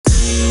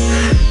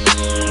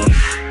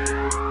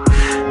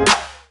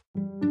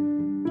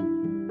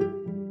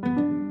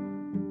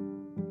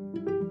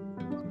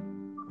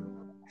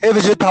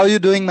Vijit, how are you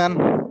doing, man?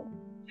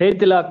 Hey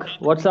Tilak,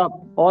 what's up?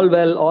 All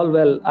well, all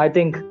well. I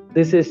think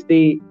this is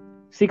the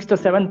sixth or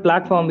seventh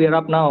platform we are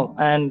up now.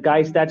 And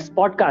guys, that's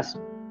podcast.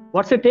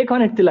 What's your take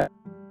on it, Tilak?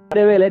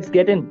 Anyway, let's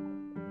get in.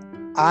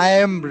 I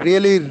am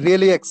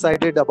really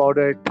excited about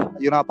it.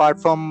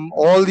 Apart from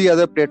all the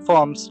other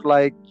platforms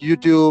like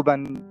YouTube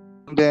and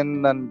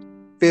LinkedIn and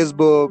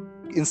Facebook,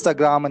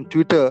 Instagram and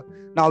Twitter,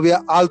 now we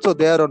are also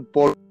there on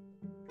podcast.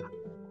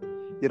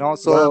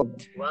 So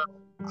Wow.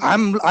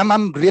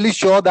 I'm really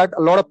sure that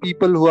a lot of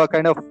people who are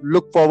kind of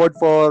look forward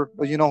for,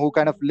 who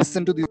kind of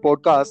listen to these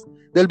podcasts,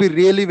 they'll be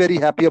really very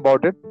happy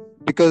about it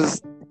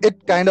because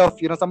it kind of,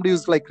 somebody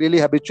who's like really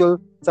habitual,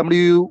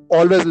 somebody who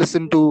always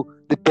listen to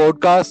the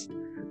podcast,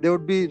 they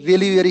would be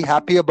really very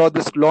happy about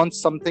this launch.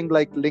 Something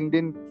like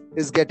LinkedIn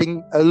is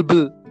getting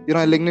available,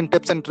 LinkedIn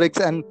tips and tricks,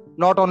 and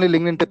not only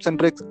LinkedIn tips and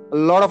tricks, a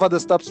lot of other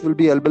stuffs will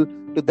be available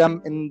to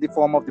them in the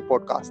form of the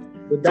podcast.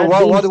 With So that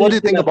being what do you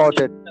said, think Tilak, about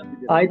it?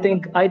 I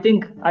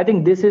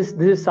think this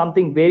is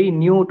something very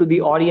new to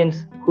the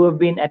audience who have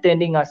been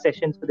attending our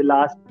sessions for the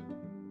last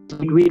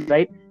 8 weeks,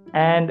 right?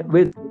 And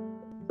with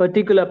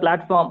particular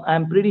platform,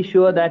 I'm pretty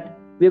sure that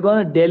we're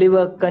going to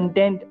deliver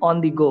content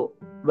on the go.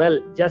 Well,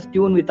 just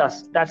tune with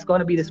us. That's going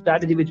to be the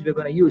strategy which we're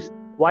going to use.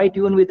 Why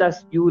tune with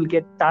us? You will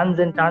get tons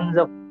and tons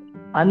of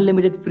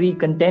unlimited free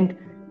content,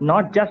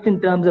 not just in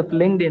terms of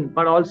LinkedIn,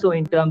 but also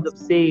in terms of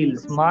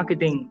sales,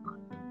 marketing,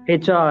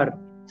 HR,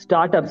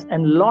 startups,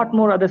 and a lot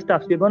more other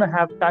stuff. We're going to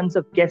have tons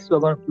of guests who are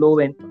going to flow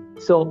in.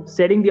 So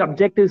setting the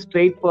objectives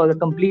straight for the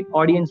complete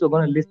audience who are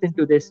going to listen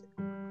to this.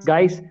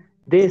 Guys,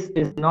 this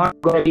is not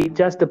going to be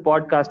just a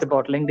podcast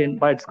about LinkedIn,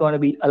 but it's going to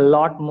be a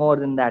lot more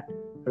than that,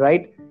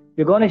 right?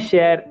 We're going to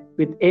share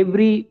with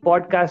every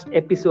podcast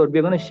episode,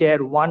 we're going to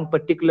share one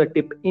particular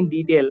tip in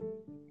detail.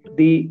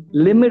 The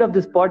limit of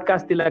this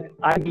podcast, Tilak,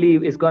 I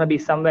believe, is going to be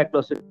somewhere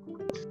close to,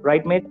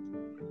 right, mate?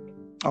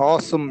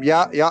 Awesome.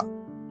 Yeah.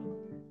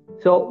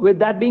 So with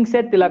that being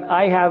said, Tilak,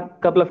 I have a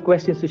couple of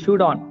questions to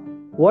shoot on.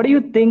 What do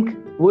you think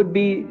would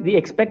be the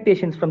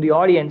expectations from the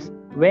audience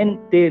when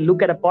they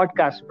look at a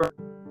podcast from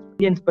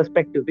Indian's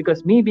perspective?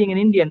 Because me being an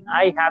Indian,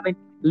 I haven't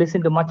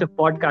listened to much of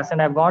podcasts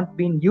and I've not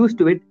been used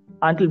to it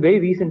until very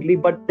recently.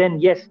 But then,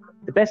 yes,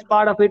 the best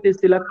part of it is,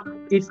 Tilak,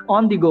 it's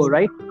on the go,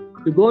 right?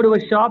 You go to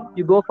a shop,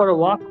 you go for a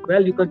walk,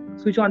 well, you could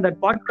switch on that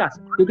podcast.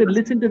 You could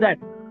listen to that.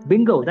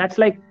 Bingo. That's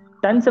like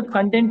tons of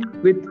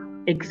content with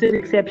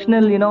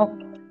exceptional,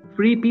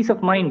 free peace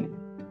of mind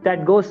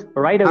that goes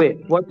right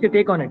away. What's your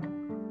take on it?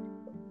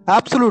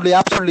 Absolutely.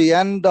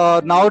 And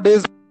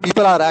nowadays,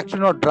 people are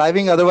actually not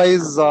driving.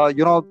 Otherwise,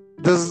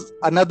 this is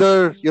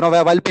another,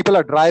 while people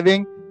are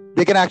driving,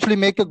 they can actually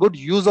make a good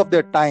use of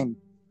their time.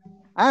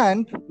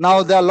 And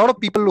now there are a lot of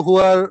people who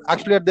are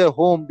actually at their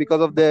home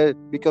because of the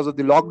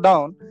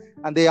lockdown,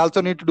 and they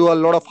also need to do a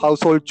lot of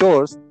household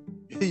chores.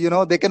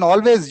 They can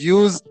always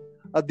use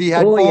the Oh,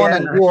 headphone yeah.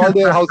 and do all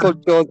their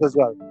household chores as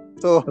well.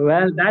 So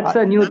Well, that's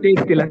a new take,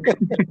 Tilak.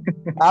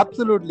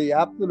 absolutely.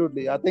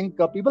 I think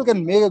people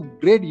can make a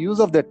great use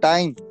of their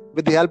time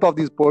with the help of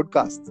these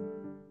podcasts.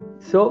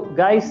 So,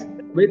 guys,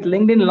 with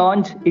LinkedIn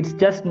launch, it's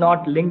just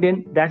not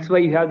LinkedIn. That's why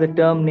you have the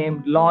term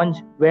named launch,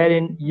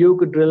 wherein you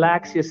could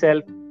relax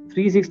yourself.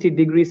 360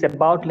 degrees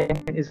about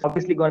LinkedIn is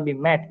obviously going to be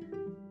met.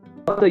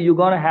 Also, you're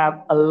going to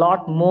have a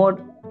lot more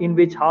in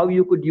which how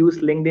you could use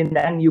LinkedIn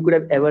than you could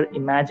have ever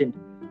imagined.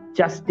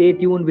 Just stay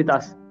tuned with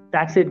us.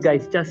 That's it,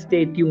 guys. Just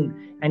stay tuned.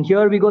 And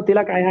here we go,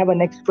 Tilak. I have a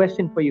next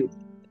question for you.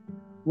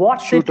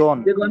 What's Shoot it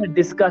on. we're going to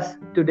discuss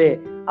today?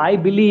 I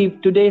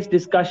believe today's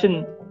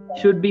discussion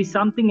should be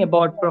something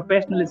about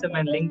professionalism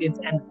and LinkedIn,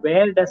 and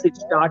where does it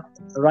start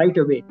right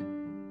away?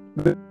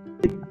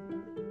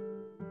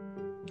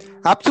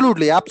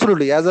 Absolutely.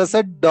 As I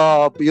said,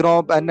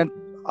 and then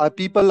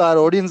people, our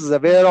audience is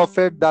aware of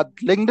it, that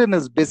LinkedIn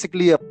is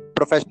basically a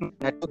professional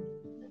network.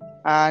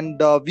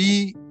 And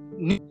we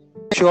need to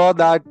make sure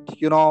that,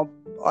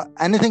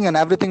 anything and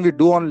everything we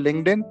do on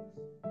LinkedIn,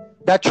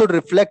 that should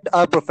reflect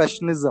our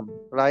professionalism,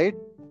 right?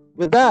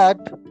 With that,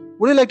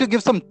 would you like to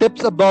give some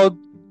tips about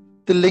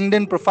the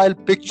LinkedIn profile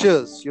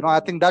pictures? I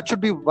think that should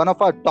be one of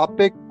our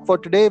topic for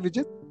today,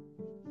 Vijay.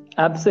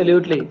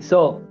 Absolutely.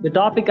 So the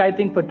topic I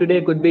think for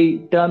today could be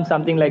termed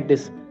something like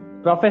this: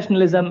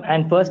 professionalism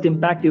and first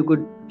impact. You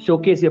could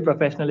showcase your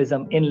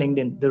professionalism in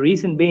LinkedIn. The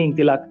reason being,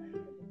 Tilak,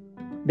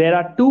 there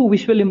are two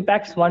visual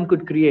impacts one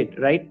could create,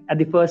 right? At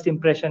the first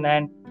impression,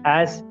 and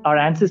as our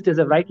ancestors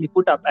have rightly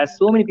put up, as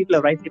so many people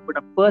have rightly put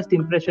up, first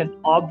impression,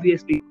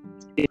 obviously,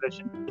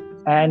 impression.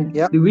 And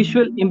Yeah. the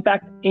visual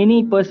impact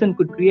any person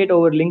could create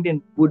over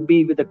LinkedIn would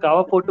be with the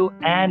cover photo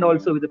and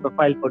also with the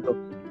profile photo.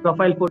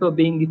 Profile photo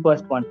being the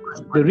first one.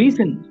 The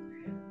reason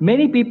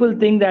many people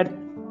think that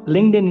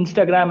LinkedIn,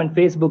 Instagram, and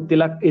Facebook,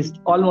 Tilak, is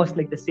almost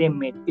like the same,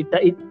 mate.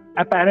 It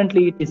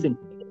apparently it isn't,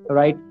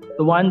 right?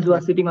 The ones who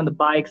are sitting on the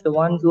bikes, the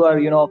ones who are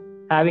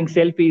having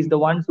selfies, the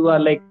ones who are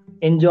like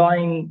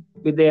enjoying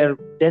with their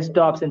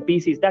desktops and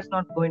PCs, that's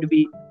not going to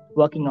be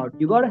working out.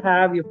 You got to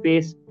have your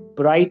face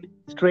bright,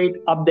 straight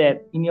up there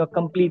in your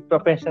complete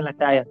professional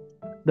attire.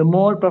 The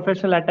more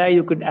professional attire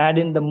you could add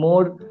in, the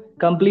more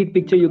complete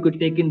picture you could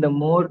take in, the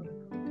more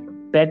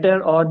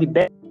better or the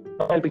best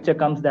profile picture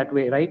comes that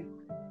way, right?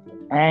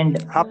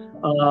 And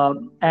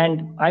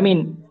I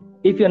mean,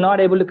 if you're not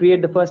able to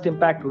create the first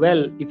impact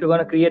well, if you're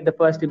going to create the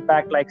first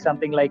impact like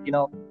something like,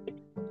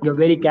 you're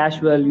very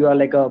casual, you are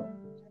like a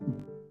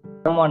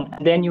someone,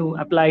 and then you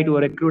apply to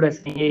a recruiter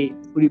saying, hey,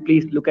 could you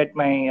please look at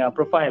my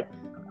profile?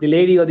 The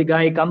lady or the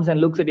guy comes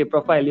and looks at your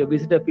profile. Your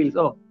visitor feels,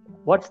 oh,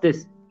 what's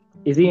this?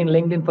 Is he in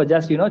LinkedIn for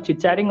just chit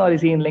chatting, or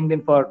is he in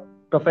LinkedIn for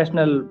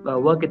professional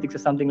work ethics or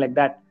something like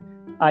that?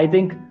 I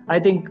think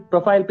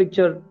profile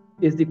picture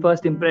is the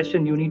first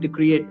impression you need to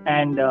create,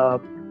 and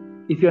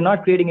if you're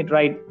not creating it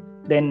right,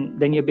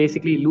 then you're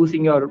basically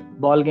losing your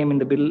ball game in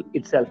the middle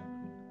itself.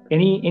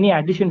 Any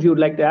additions you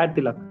would like to add,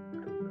 Tilak?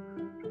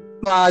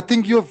 I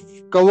think you've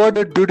covered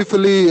it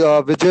beautifully,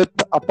 Vijit.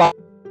 Apart,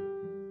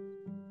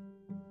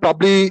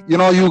 probably,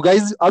 you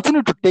guys also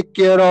need to take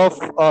care of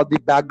the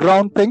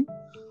background thing.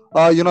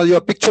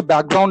 Your picture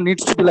background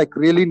needs to be like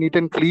really neat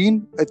and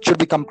clean. It should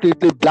be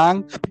completely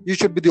blank. You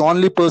should be the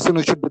only person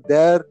who should be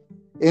there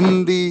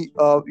in the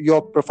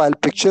your profile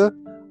picture.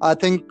 I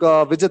think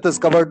Vijit has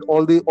covered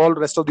all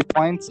rest of the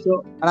points,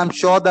 and I'm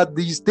sure that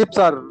these tips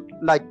are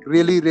like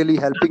really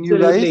helping you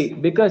guys.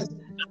 Because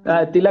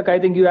Tilak, I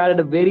think you added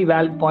a very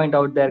valid point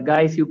out there,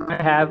 guys. You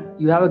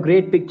have a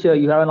great picture,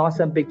 you have an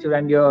awesome picture,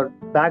 and your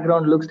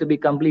background looks to be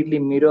completely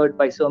mirrored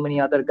by so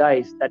many other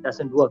guys. That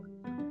doesn't work.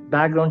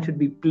 Background should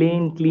be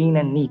plain, clean,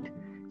 and neat.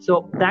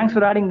 So thanks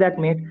for adding that,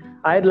 mate.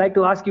 I'd like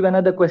to ask you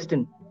another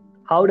question.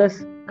 How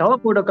does cover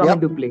photo come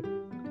into play?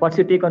 What's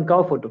your take on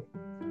cover photo?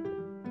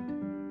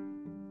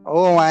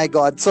 Oh my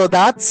God! So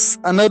that's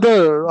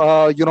another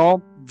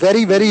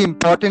very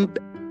important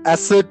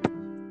asset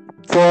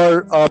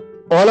for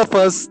all of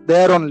us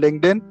there on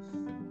LinkedIn.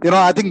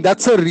 I think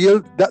that's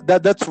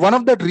that's one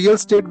of that real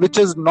estate which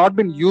has not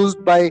been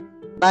used by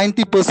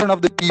 90%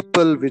 of the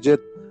people, Vijit.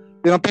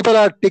 People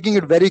are taking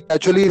it very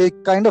casually. They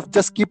kind of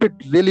just keep it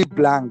really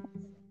blank.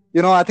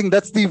 I think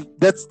that's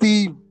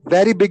the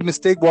very big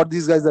mistake what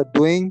these guys are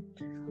doing.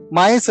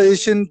 My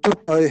suggestion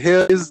to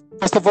here is,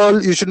 first of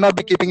all, you should not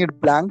be keeping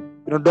it blank.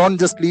 Don't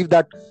just leave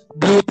that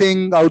blue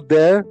thing out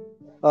there.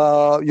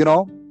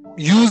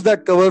 Use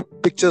that cover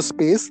picture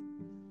space.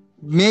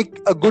 Make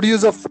a good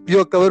use of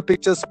your cover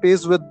picture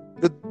space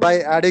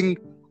by adding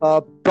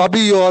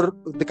probably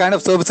the kind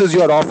of services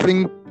you are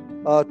offering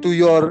to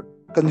your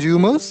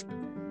consumers.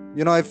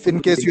 If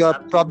in case you are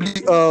probably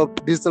a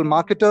digital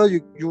marketer,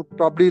 you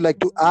probably like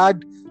to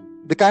add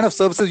the kind of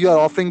services you are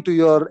offering to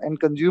your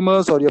end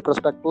consumers or your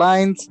prospect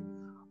clients.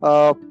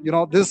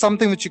 This is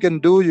something which you can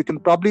do. You can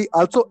probably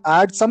also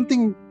add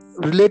something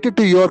related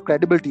to your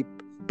credibility.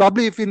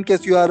 Probably if in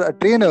case you are a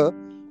trainer,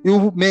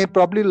 you may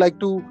probably like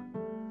to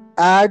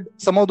add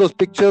some of those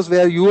pictures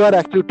where you are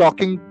actually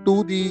talking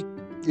to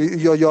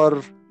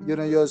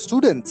your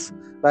students,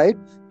 right?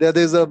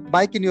 There's a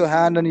mic in your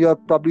hand and you are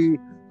probably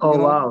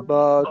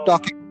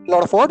talking to a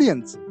lot of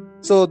audience.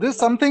 So this is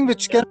something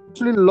which can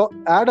actually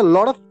add a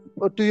lot of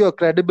to your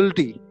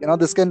credibility.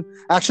 This can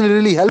actually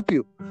really help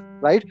you,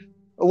 right?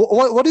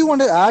 What do you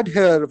want to add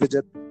here,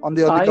 Vijit, on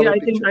the other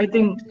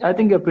I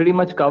think you've pretty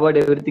much covered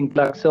everything,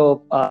 Plug.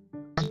 So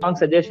strong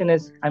suggestion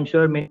is, I'm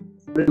sure many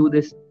people do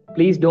this.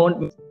 Please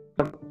don't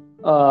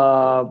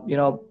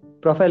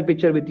profile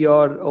picture with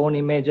your own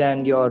image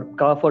and your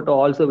cover photo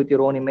also with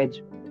your own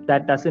image.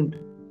 That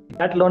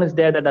alone is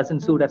there, that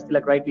doesn't suit. As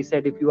like rightly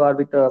said, if you are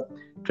with a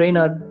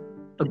trainer,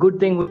 a good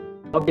thing would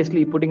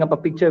obviously putting up a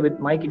picture with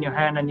mic in your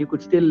hand, and you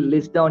could still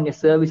list down your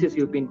services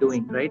you've been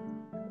doing, right?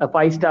 A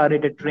 5-star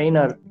rated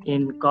trainer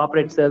in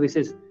corporate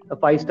services, a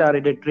 5-star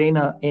rated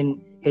trainer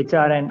in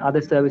HR and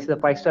other services, a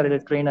 5-star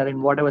rated trainer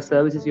in whatever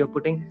services you're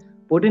put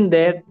in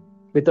there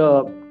with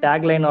a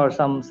tagline or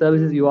some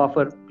services you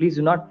offer. Please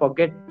do not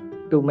forget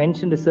to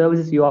mention the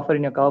services you offer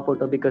in your cover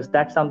photo, because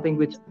that's something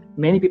which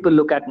many people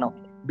look at now,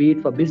 be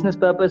it for business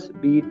purpose,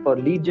 be it for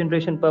lead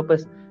generation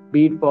purpose,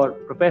 be it for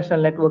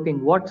professional networking,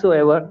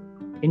 whatsoever.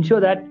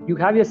 Ensure that you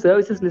have your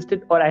services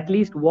listed, or at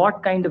least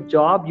what kind of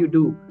job you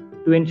do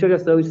to ensure your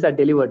services are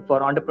delivered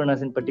for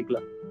entrepreneurs in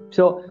particular.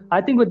 So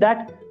I think with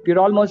that, we're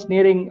almost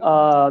nearing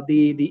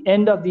the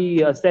end of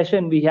the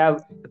session. We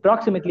have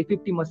approximately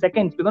 50 more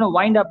seconds. We're going to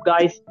wind up,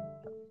 guys.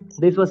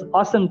 This was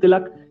awesome,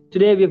 Tilak.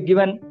 Today we have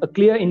given a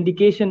clear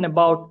indication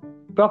about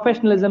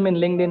professionalism in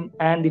LinkedIn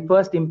and the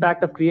first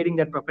impact of creating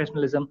that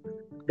professionalism.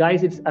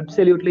 Guys, it's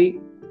absolutely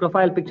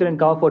profile picture and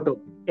cover photo.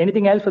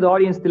 Anything else for the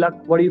audience,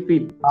 Tilak? What do you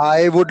feel?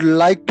 I would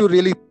like to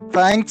really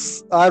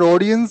thanks our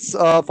audience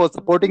for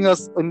supporting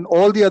us in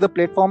all the other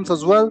platforms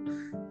as well.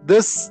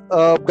 This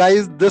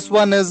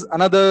one is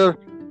another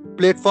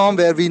platform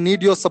where we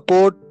need your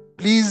support.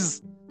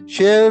 Please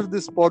share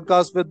this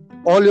podcast with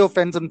all your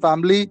friends and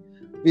family.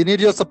 We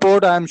need your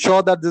support. I'm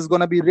sure that this is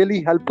going to be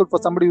really helpful for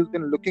somebody who's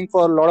been looking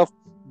for a lot of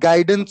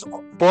guidance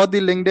for the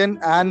LinkedIn.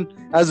 And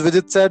as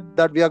Vijit said,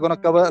 that we are going to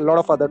cover a lot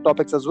of other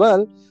topics as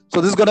well.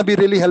 So this is going to be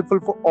really helpful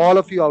for all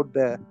of you out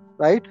there,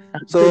 right?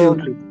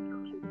 Absolutely.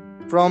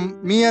 So from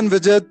me and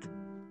Vijit,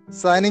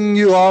 signing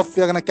you off.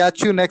 We are going to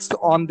catch you next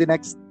on the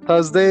next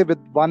Thursday with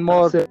one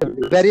more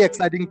Absolutely. very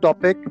exciting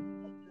topic.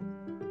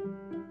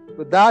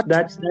 With that,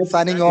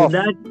 signing off.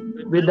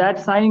 With that,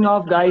 signing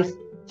off, guys.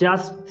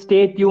 Just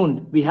stay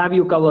tuned. We have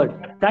you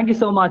covered. Thank you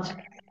so much.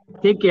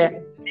 Take care.